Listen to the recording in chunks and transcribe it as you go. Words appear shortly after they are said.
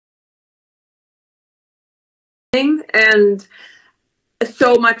and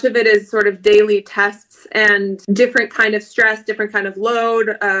so much of it is sort of daily tests and different kind of stress, different kind of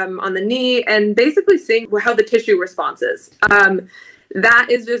load on the knee, and basically seeing how the tissue responses. That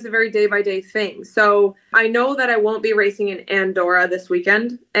is just a very day-by-day thing. So I know that I won't be racing in Andorra this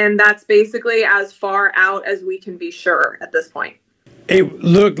weekend, and that's basically as far out as we can be sure at this point. It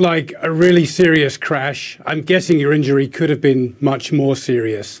looked like a really serious crash. I'm guessing your injury could have been much more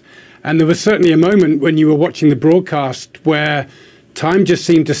serious. And there was certainly a moment when you were watching the broadcast where time just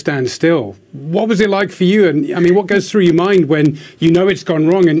seemed to stand still. What was it like for you? And I mean, what goes through your mind when you know it's gone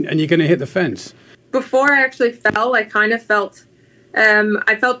wrong and you're going to hit the fence? Before I actually fell, I kind of felt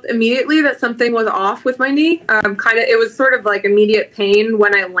I felt immediately that something was off with my knee. It was sort of like immediate pain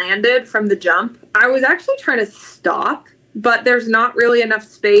when I landed from the jump. I was actually trying to stop, but there's not really enough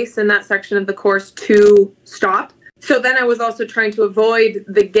space in that section of the course to stop. So then I was also trying to avoid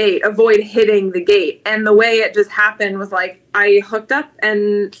hitting the gate. And the way it just happened was like I hooked up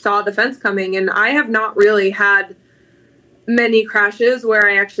and saw the fence coming. And I have not really had many crashes where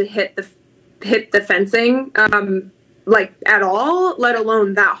I actually hit the fencing like at all, let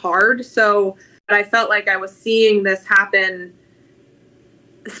alone that hard. So I felt like I was seeing this happen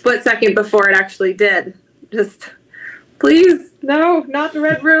a split second before it actually did. Just, please, no, not the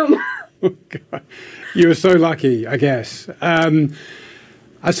red room. Oh, God. You were so lucky, I guess.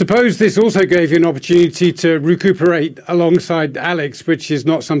 I suppose this also gave you an opportunity to recuperate alongside Alex, which is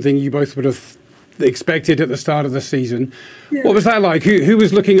not something you both would have expected at the start of the season. Yeah. What was that like? Who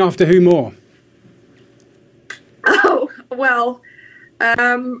was looking after who more? Oh, well,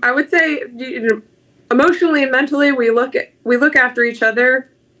 I would say emotionally and mentally, we look after each other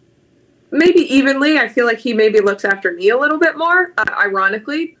maybe evenly. I feel like he maybe looks after me a little bit more.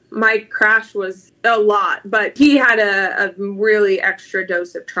 Ironically, my crash was a lot, but he had a really extra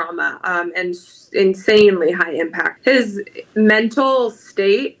dose of trauma and insanely high impact. His mental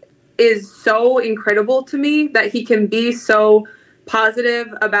state is so incredible to me that he can be so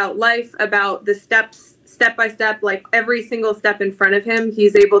positive about life, about the step by step, like every single step in front of him,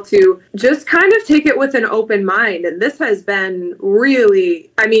 he's able to just kind of take it with an open mind. And this has been really,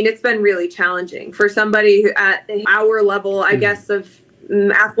 it's been really challenging for somebody who at our level, I guess, of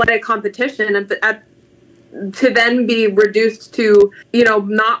athletic competition to then be reduced to,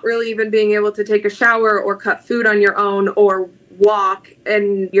 not really even being able to take a shower or cut food on your own or walk,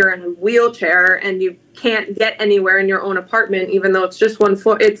 and you're in a wheelchair and you can't get anywhere in your own apartment, even though it's just one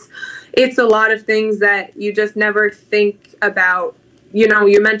floor. It's a lot of things that you just never think about.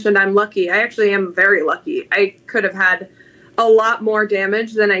 You mentioned I'm lucky. I actually am very lucky. I could have had a lot more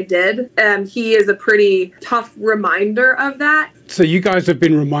damage than I did. He is a pretty tough reminder of that. So you guys have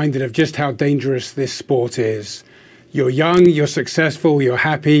been reminded of just how dangerous this sport is. You're young, you're successful, you're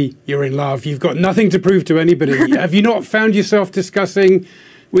happy, you're in love. You've got nothing to prove to anybody. Have you not found yourself discussing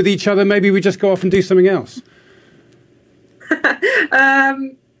with each other, maybe we just go off and do something else?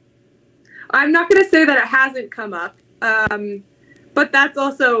 I'm not going to say that it hasn't come up, but that's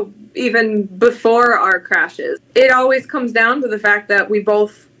also even before our crashes. It always comes down to the fact that we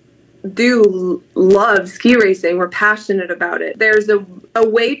both do love ski racing. We're passionate about it. There's a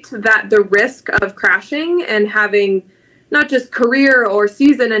weight that the risk of crashing and having not just career or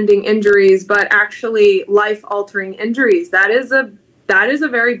season-ending injuries, but actually life-altering injuries, that is a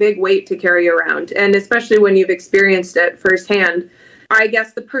very big weight to carry around. And especially when you've experienced it firsthand, I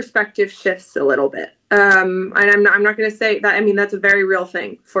guess the perspective shifts a little bit. And I'm not going to say that. That's a very real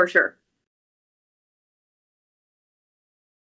thing for sure.